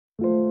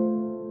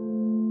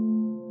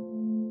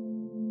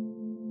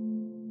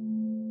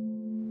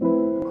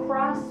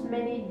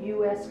many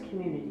U.S.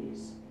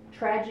 communities,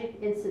 tragic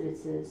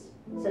incidences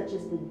such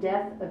as the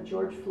death of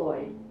George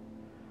Floyd,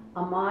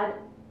 Ahmaud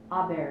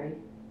Arbery,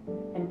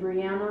 and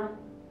Breonna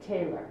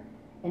Taylor,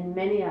 and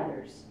many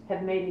others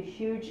have made a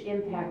huge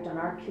impact on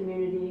our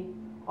community,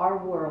 our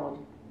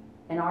world,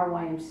 and our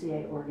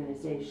YMCA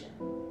organization.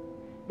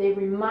 They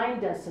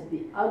remind us of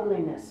the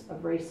ugliness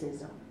of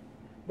racism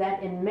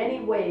that in many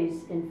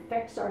ways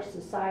infects our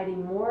society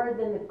more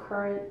than the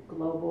current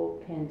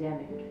global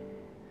pandemic.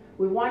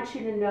 We want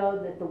you to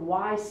know that the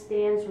Y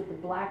stands with the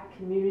Black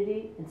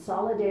community in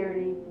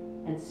solidarity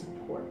and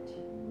support.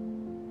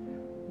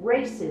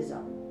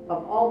 Racism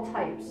of all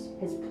types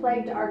has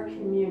plagued our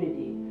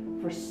community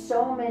for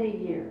so many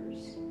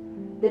years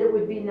that it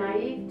would be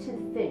naive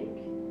to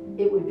think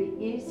it would be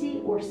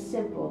easy or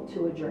simple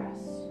to address.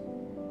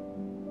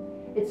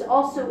 It's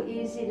also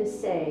easy to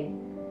say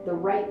the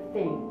right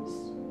things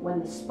when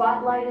the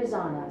spotlight is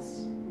on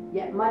us,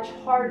 yet much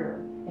harder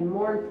and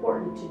more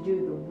important to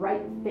do the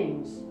right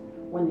things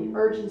when the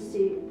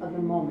urgency of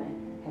the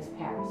moment has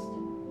passed.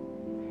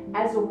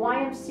 As a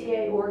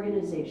YMCA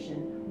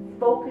organization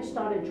focused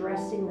on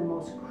addressing the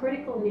most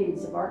critical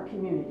needs of our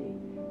community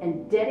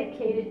and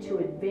dedicated to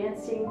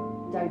advancing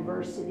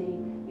diversity,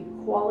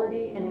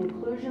 equality, and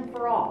inclusion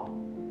for all,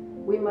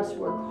 we must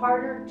work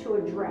harder to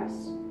address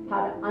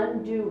how to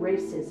undo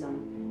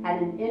racism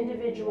at an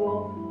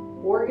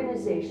individual,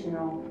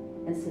 organizational,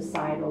 and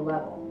societal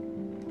level.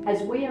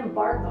 As we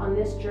embark on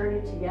this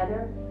journey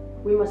together,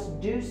 we must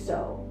do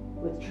so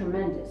with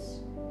tremendous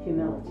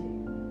humility.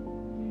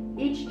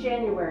 Each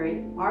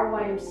January, our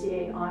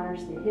YMCA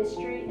honors the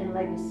history and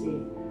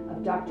legacy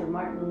of Dr.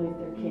 Martin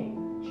Luther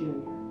King,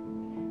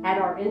 Jr.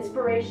 at our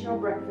inspirational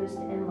breakfast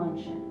and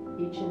luncheon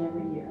each and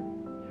every year.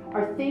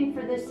 Our theme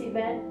for this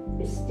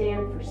event is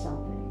Stand for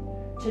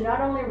Something, to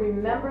not only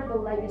remember the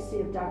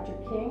legacy of Dr.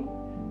 King,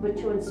 but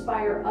to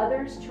inspire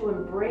others to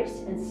embrace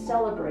and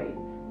celebrate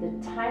the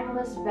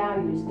timeless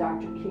values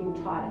Dr. King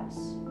taught us.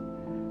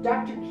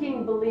 Dr.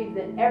 King believed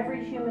that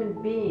every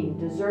human being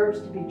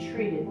deserves to be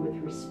treated with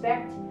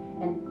respect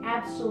and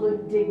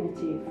absolute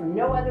dignity for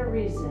no other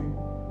reason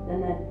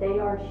than that they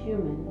are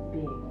human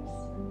beings.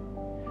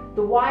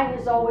 The Y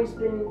has always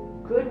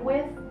been good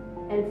with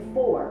and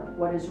for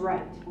what is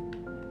right.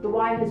 The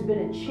Y has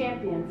been a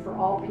champion for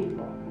all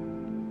people.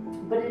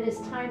 But it is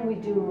time we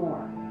do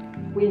more.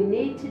 We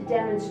need to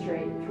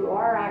demonstrate through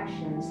our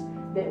actions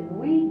that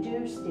we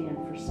do stand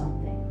for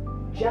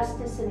something,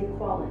 justice and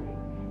equality,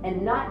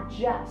 and not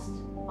just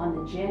on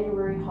the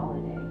January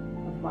holiday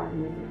of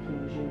Martin Luther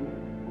King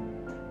Jr.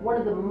 One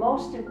of the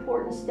most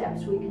important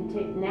steps we can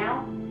take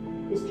now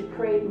is to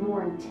create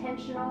more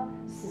intentional,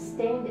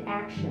 sustained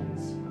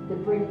actions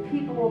that bring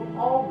people of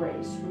all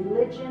race,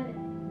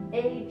 religion,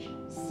 age,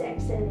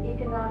 sex, and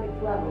economic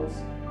levels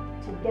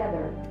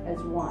together as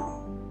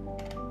one.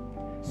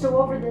 So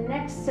over the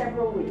next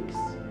several weeks,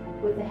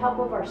 with the help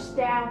of our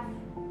staff,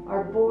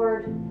 our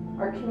board,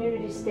 our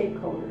community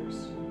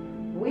stakeholders,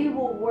 we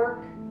will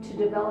work to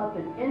develop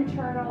an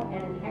internal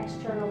and an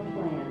external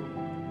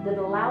plan that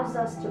allows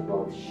us to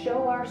both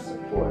show our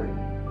support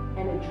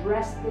and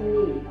address the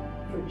need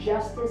for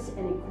justice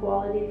and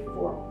equality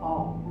for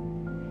all.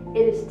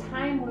 It is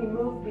time we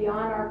move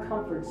beyond our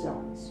comfort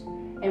zones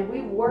and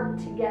we work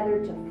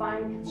together to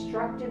find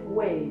constructive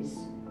ways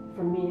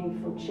for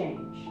meaningful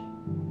change.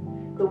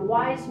 The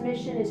Y's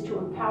mission is to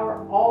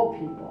empower all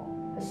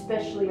people,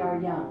 especially our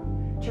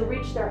young, to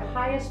reach their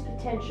highest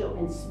potential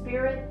in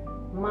spirit,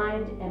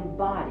 mind, and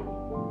body.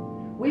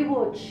 We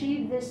will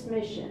achieve this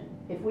mission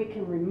if we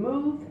can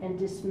remove and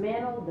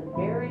dismantle the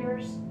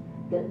barriers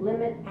that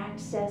limit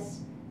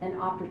access and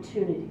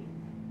opportunity,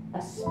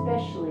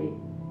 especially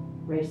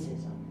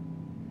racism.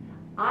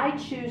 I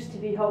choose to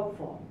be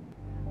hopeful.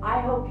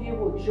 I hope you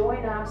will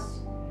join us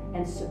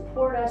and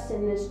support us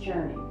in this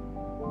journey.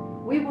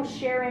 We will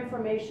share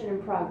information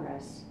and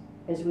progress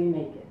as we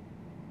make it.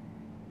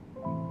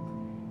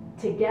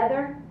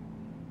 Together,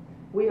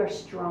 we are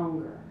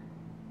stronger,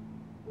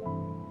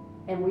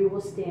 and we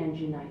will stand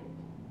united.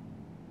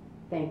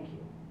 Thank you.